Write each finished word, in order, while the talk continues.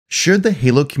Should the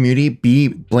Halo community be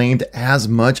blamed as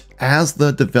much as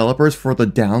the developers for the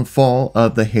downfall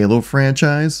of the Halo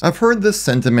franchise? I've heard this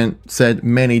sentiment said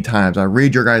many times. I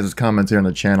read your guys' comments here on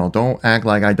the channel. Don't act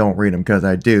like I don't read them, because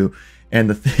I do. And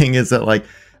the thing is that, like,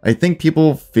 I think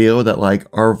people feel that, like,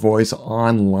 our voice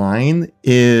online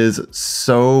is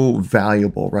so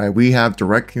valuable, right? We have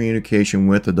direct communication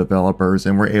with the developers,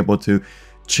 and we're able to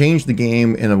change the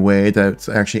game in a way that's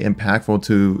actually impactful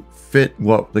to fit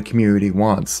what the community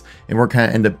wants. And we're kind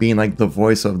of end up being like the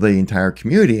voice of the entire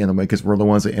community in a way, because we're the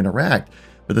ones that interact.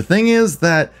 But the thing is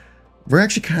that we're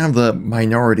actually kind of the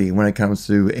minority when it comes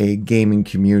to a gaming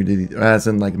community, as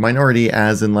in like minority,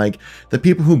 as in like the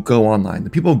people who go online, the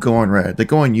people who go on Reddit, they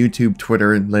go on YouTube,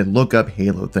 Twitter, and they look up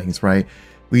Halo things, right?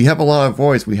 We have a lot of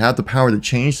voice. We have the power to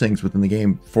change things within the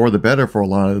game for the better for a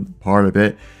lot of part of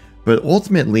it. But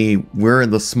ultimately, we're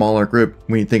in the smaller group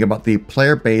when you think about the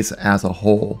player base as a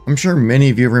whole. I'm sure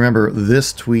many of you remember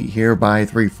this tweet here by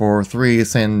 343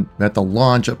 saying that the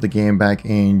launch of the game back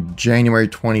in January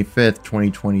 25th,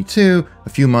 2022, a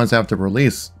few months after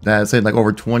release, that said like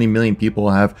over 20 million people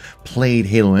have played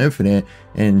Halo Infinite,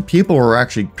 and people were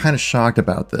actually kind of shocked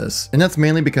about this. And that's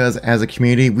mainly because as a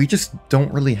community, we just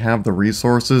don't really have the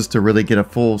resources to really get a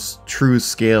full true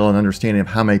scale and understanding of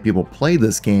how many people play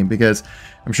this game, because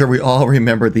I'm sure we all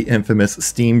remember the infamous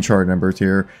Steam chart numbers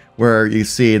here, where you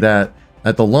see that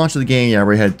at the launch of the game, yeah,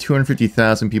 we had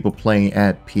 250,000 people playing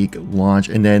at peak launch,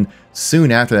 and then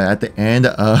soon after that, at the end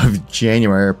of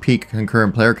January, our peak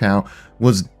concurrent player count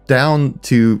was down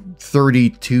to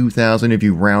 32,000 if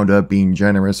you round up, being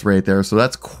generous right there. So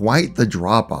that's quite the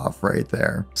drop off right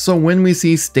there. So when we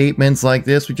see statements like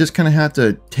this, we just kind of have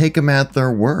to take them at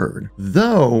their word.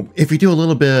 Though, if you do a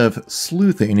little bit of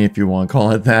sleuthing, if you want to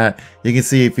call it that, you can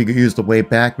see if you use the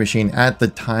Wayback Machine at the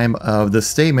time of the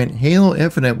statement, Halo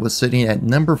Infinite was sitting at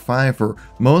number 5 for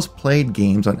most played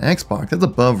games on Xbox. That's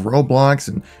above Roblox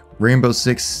and Rainbow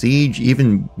Six Siege,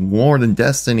 even more than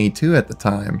Destiny 2 at the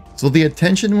time. So the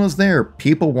attention was there.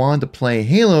 People wanted to play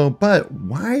Halo, but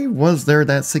why was there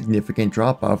that significant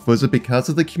drop-off? Was it because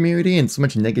of the community and so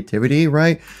much negativity,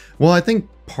 right? Well, I think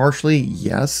partially,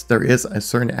 yes. There is a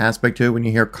certain aspect to it. When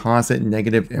you hear constant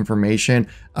negative information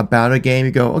about a game,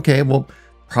 you go, okay, well,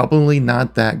 probably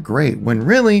not that great. When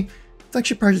really, it's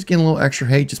actually probably just getting a little extra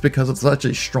hate just because it's such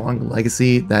a strong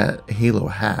legacy that Halo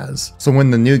has. So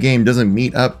when the new game doesn't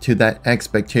meet up to that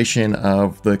expectation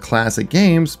of the classic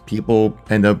games, people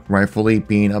end up rightfully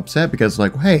being upset because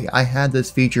like, hey, I had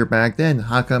this feature back then,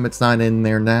 how come it's not in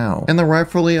there now? And they're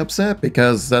rightfully upset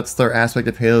because that's their aspect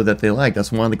of Halo that they like.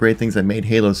 That's one of the great things that made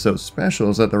Halo so special,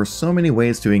 is that there were so many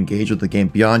ways to engage with the game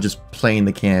beyond just playing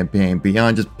the campaign,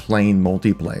 beyond just playing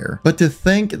multiplayer. But to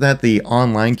think that the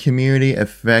online community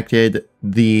affected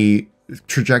the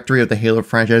trajectory of the Halo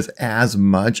franchise as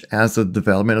much as the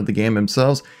development of the game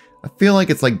themselves, I feel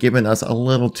like it's like giving us a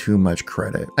little too much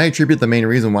credit. I attribute the main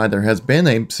reason why there has been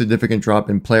a significant drop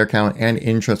in player count and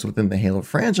interest within the Halo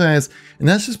franchise, and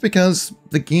that's just because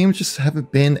the games just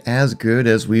haven't been as good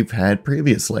as we've had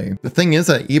previously. The thing is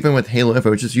that even with Halo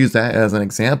Infinite, just use that as an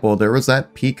example, there was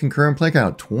that peak concurrent play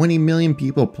count. 20 million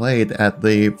people played at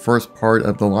the first part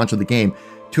of the launch of the game.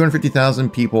 250,000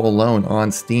 people alone on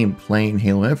Steam playing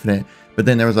Halo Infinite, but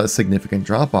then there was a significant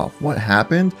drop-off. What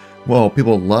happened? Well,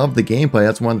 people love the gameplay.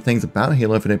 That's one of the things about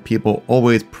Halo Infinite people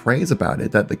always praise about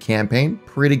it, that the campaign,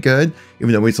 pretty good,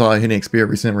 even though we saw a Hidden Xperia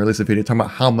recently release a video talking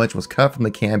about how much was cut from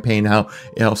the campaign, how,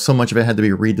 you know, so much of it had to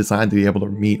be redesigned to be able to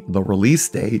meet the release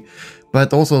date.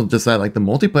 But also just that, like, the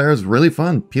multiplayer is really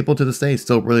fun. People to this day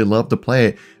still really love to play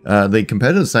it. The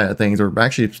competitive side of things are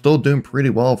actually still doing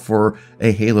pretty well for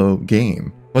a Halo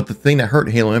game. But the thing that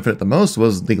hurt Halo Infinite the most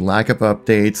was the lack of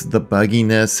updates, the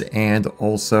bugginess, and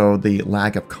also the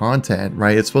lack of content,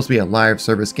 right? It's supposed to be a live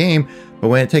service game, but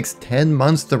when it takes 10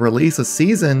 months to release a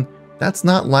season, that's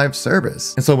not live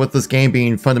service. And so with this game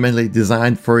being fundamentally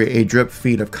designed for a drip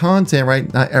feed of content,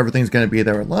 right? Not everything's going to be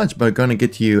there at launch, but going to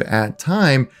get to you at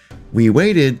time. We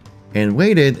waited and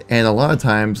waited, and a lot of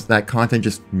times that content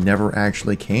just never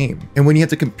actually came. And when you have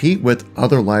to compete with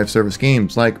other live service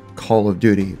games like Call of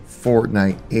Duty,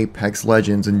 Fortnite, Apex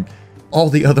Legends, and all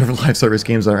the other live service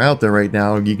games that are out there right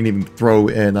now, you can even throw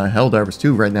in Helldivers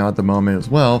 2 right now at the moment as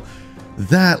well,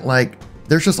 that like,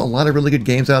 there's just a lot of really good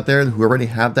games out there who already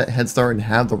have that head start and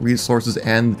have the resources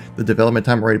and the development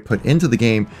time already put into the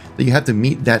game, that you have to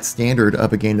meet that standard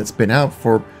of a game that's been out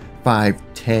for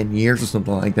 5-10 years or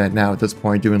something like that now at this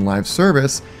point doing live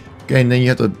service. And then you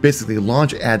have to basically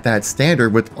launch at that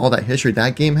standard with all that history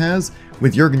that game has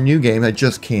with your new game that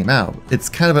just came out. It's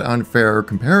kind of an unfair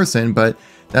comparison, but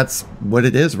that's what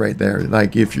it is right there.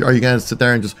 Like, are you gonna sit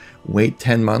there and just wait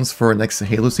 10 months for next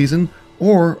Halo season?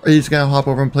 Or you just gotta hop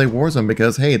over and play Warzone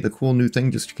because, hey, the cool new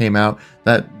thing just came out.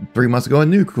 That 3 months ago, a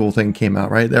new cool thing came out,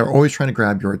 right? They're always trying to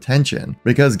grab your attention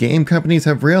because game companies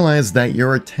have realized that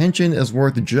your attention is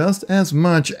worth just as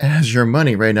much as your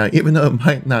money right now, even though it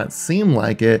might not seem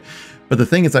like it. But the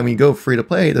thing is that when you go free to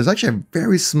play, there's actually a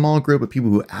very small group of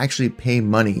people who actually pay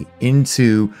money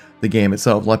into the game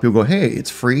itself. A lot of people go, hey,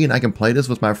 it's free and I can play this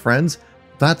with my friends.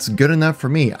 That's good enough for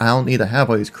me. I don't need to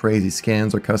have all these crazy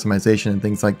skins or customization and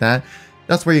things like that.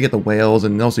 That's where you get the whales,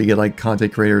 and also you get like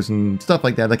content creators and stuff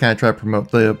like that that kind of try to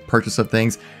promote the purchase of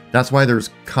things. That's why there's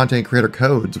content creator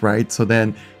codes, right? So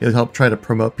then it'll help try to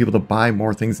promote people to buy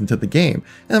more things into the game.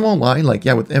 And I won't lie, like,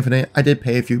 yeah, with Infinite, I did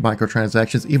pay a few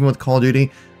microtransactions. Even with Call of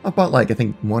Duty, I bought like, I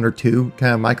think 1 or 2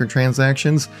 kind of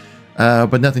microtransactions,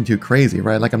 but nothing too crazy,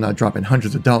 right? Like I'm not dropping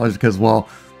hundreds of dollars because, well,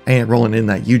 I ain't rolling in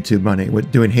that YouTube money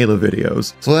with doing Halo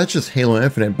videos. So that's just Halo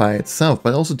Infinite by itself,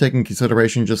 but also taking into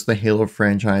consideration just the Halo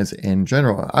franchise in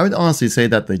general. I would honestly say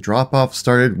that the drop-off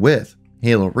started with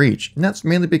Halo Reach, and that's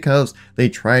mainly because they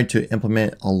tried to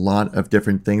implement a lot of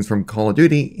different things from Call of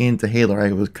Duty into Halo,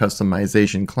 right? With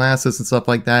customization classes and stuff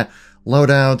like that,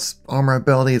 loadouts, armor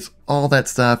abilities, all that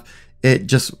stuff. It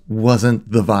just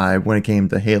wasn't the vibe when it came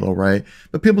to Halo, right?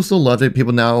 But people still loved it.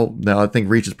 People now I think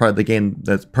Reach is part of the game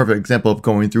that's a perfect example of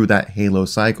going through that Halo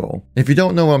cycle. If you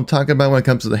don't know what I'm talking about when it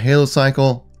comes to the Halo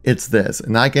cycle, it's this.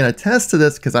 And I can attest to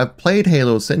this because I've played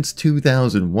Halo since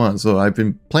 2001. So I've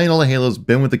been playing all the Halos,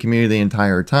 been with the community the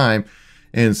entire time.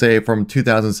 And say from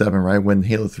 2007, right, when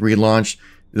Halo 3 launched,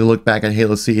 you look back at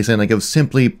Halo CE and like it was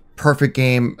simply perfect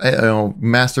game,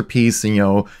 masterpiece,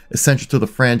 and essential to the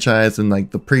franchise. And like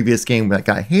the previous game that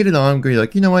got hated on, you're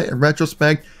like, you know what, in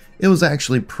retrospect, it was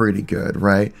actually pretty good,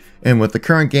 right? And with the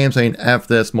current game saying F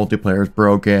this, multiplayer is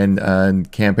broken, and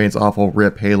campaign's awful,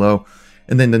 rip Halo.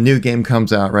 And then the new game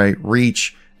comes out, right?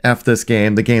 Reach, F this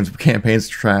game, the game's campaign's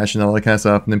trash and all that kind of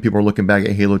stuff. And then people are looking back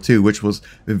at Halo 2, which was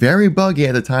very buggy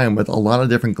at the time with a lot of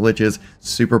different glitches,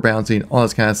 super bouncing, all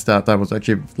this kind of stuff. That was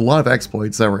actually a lot of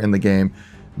exploits that were in the game.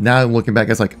 Now looking back,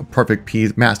 it's like a perfect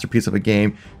masterpiece of a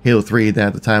game. Halo 3, that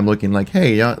at the time looking like,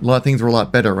 hey, a lot of things were a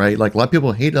lot better, right? Like a lot of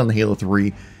people hated on the Halo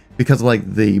 3 because like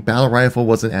the battle rifle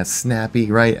wasn't as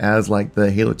snappy, right, as like the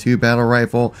Halo 2 battle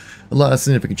rifle. A lot of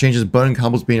significant changes, button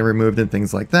combos being removed and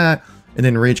things like that. And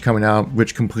then Reach coming out,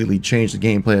 which completely changed the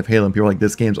gameplay of Halo. And people are like,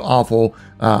 this game's awful.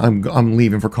 I'm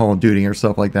leaving for Call of Duty or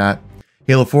stuff like that.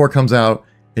 Halo 4 comes out,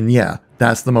 and yeah,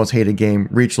 that's the most hated game.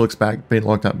 Reach looks back, being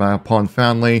looked at by upon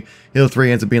fondly. Halo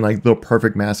 3 ends up being like the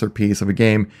perfect masterpiece of a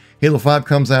game. Halo 5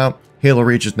 comes out. Halo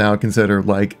Reach is now considered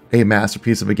like a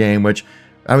masterpiece of a game, which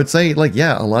I would say, like,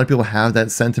 yeah, a lot of people have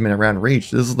that sentiment around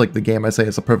Reach. This is like the game I say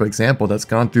is a perfect example that's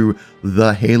gone through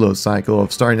the Halo cycle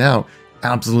of starting out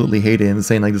absolutely hated and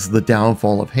saying like this is the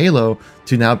downfall of Halo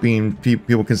to now being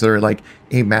people consider it like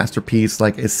a masterpiece,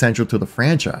 like essential to the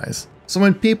franchise. So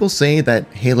when people say that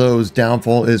Halo's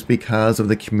downfall is because of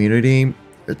the community,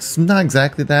 it's not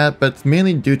exactly that, but it's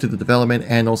mainly due to the development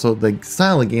and also the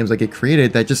style of games that get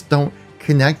created that just don't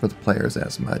connect with players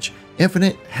as much.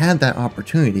 Infinite had that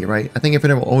opportunity, right? I think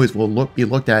Infinite will always be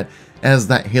looked at as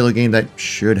that Halo game that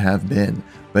should have been,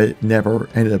 but it never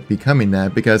ended up becoming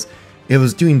that because it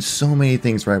was doing so many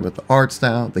things right with the art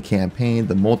style, the campaign,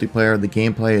 the multiplayer, the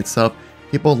gameplay itself.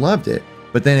 People loved it,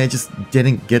 but then it just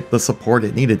didn't get the support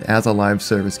it needed as a live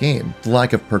service game. The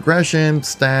lack of progression,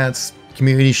 stats,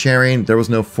 community sharing, there was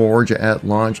no Forge at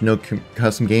launch, no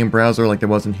custom game browser like there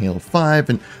was in Halo 5,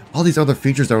 and all these other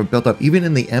features that were built up, even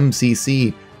in the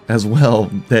MCC as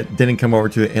well, that didn't come over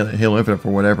to Halo Infinite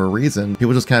for whatever reason.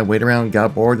 People just kind of waited around,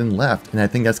 got bored, and left. And I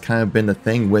think that's kind of been the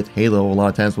thing with Halo a lot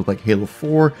of times with like Halo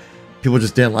 4. People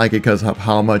just didn't like it because of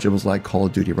how much it was like Call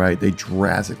of Duty, right? They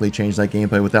drastically changed that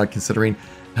gameplay without considering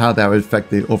how that would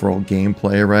affect the overall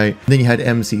gameplay, right? And then you had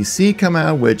MCC come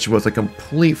out, which was a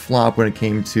complete flop when it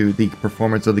came to the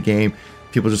performance of the game.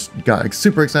 People just got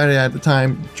super excited at the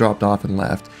time, dropped off and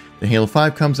left. Then Halo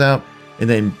 5 comes out and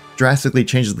then drastically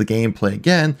changes the gameplay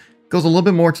again. Goes a little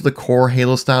bit more to the core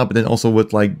Halo style, but then also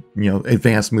with like,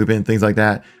 advanced movement and things like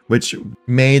that, which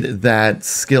made that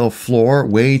skill floor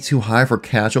way too high for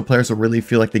casual players to really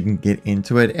feel like they can get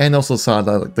into it. And also saw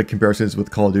the comparisons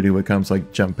with Call of Duty when it comes to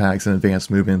like jump packs and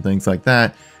advanced movement and things like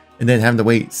that. And then having to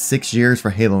wait 6 years for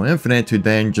Halo Infinite to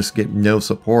then just get no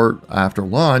support after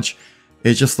launch.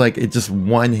 It's just like, it's just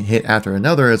one hit after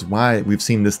another is why we've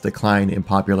seen this decline in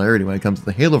popularity when it comes to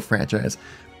the Halo franchise.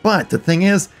 But the thing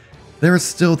is, there is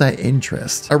still that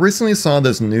interest. I recently saw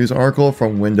this news article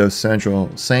from Windows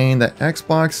Central saying that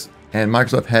Xbox and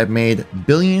Microsoft have made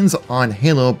billions on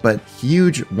Halo, but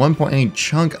huge 1.8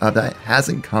 chunk of that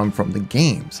hasn't come from the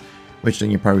games, which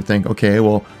then you probably think, okay,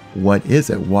 well, what is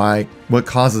it? What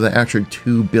causes the extra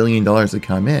 $2 billion to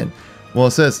come in? Well,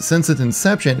 it says, since its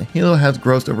inception, Halo has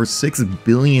grossed over $6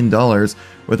 billion,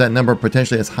 with that number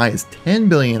potentially as high as $10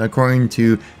 billion, according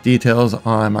to details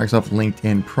on Microsoft's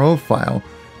LinkedIn profile.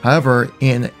 However,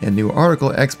 in a new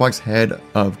article, Xbox head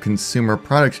of consumer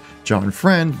products, John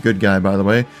Friend, good guy by the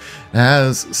way,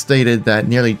 has stated that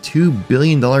nearly $2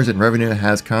 billion in revenue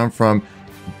has come from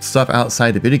stuff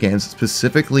outside the video games.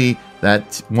 Specifically, that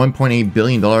 $1.8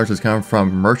 billion has come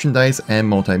from merchandise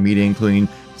and multimedia, including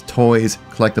toys,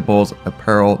 collectibles,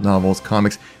 apparel, novels,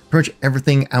 comics, pretty much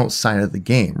everything outside of the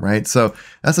game, right? So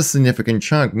that's a significant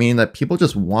chunk, meaning that people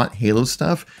just want Halo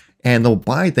stuff and they'll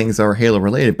buy things that are Halo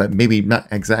related, but maybe not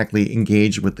exactly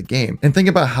engaged with the game. And think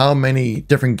about how many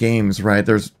different games, right?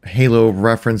 There's Halo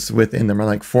reference within them,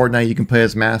 like Fortnite, you can play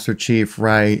as Master Chief,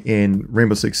 right? In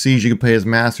Rainbow Six Siege, you can play as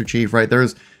Master Chief, right?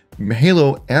 There's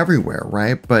Halo everywhere,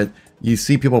 right? But you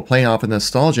see people playing off of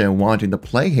nostalgia and wanting to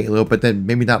play Halo, but then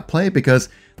maybe not play because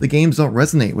the games don't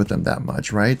resonate with them that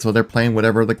much, right? So they're playing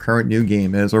whatever the current new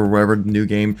game is or whatever new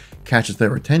game catches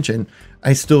their attention.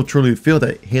 I still truly feel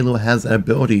that Halo has the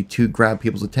ability to grab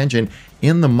people's attention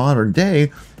in the modern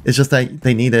day. It's just that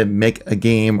they need to make a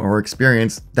game or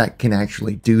experience that can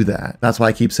actually do that. That's why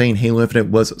I keep saying Halo Infinite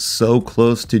was so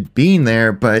close to being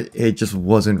there, but it just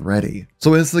wasn't ready.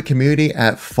 So is the community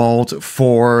at fault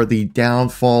for the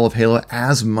downfall of Halo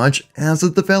as much as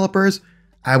the developers?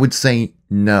 I would say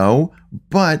no,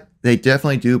 but they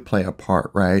definitely do play a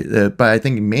part, right? But I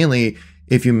think mainly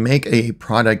if you make a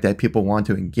product that people want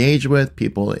to engage with,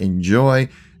 people enjoy,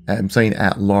 I'm saying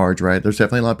at large, right? There's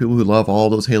definitely a lot of people who love all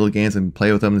those Halo games and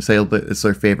play with them and say it's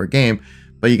their favorite game,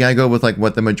 but you gotta go with like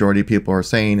what the majority of people are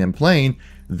saying and playing,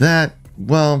 that,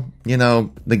 well, you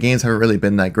know, the games haven't really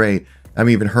been that great. I've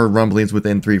even heard rumblings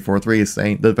within 343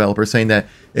 saying, the developer saying that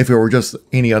if it were just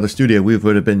any other studio, we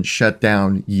would have been shut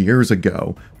down years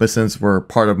ago. But since we're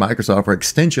part of Microsoft or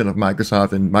extension of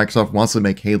Microsoft, and Microsoft wants to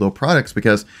make Halo products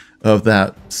because of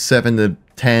that $7 to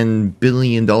 $10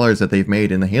 billion that they've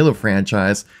made in the Halo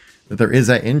franchise, that there is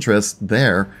that interest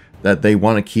there that they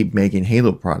want to keep making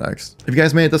Halo products. If you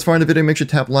guys made it this far in the video, make sure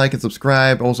to tap like and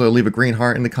subscribe. Also leave a green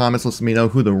heart in the comments, let me know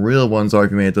who the real ones are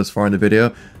if you made it this far in the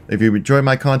video. If you enjoyed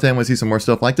my content and want to see some more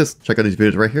stuff like this, check out these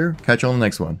videos right here. Catch you on the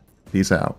next one. Peace out.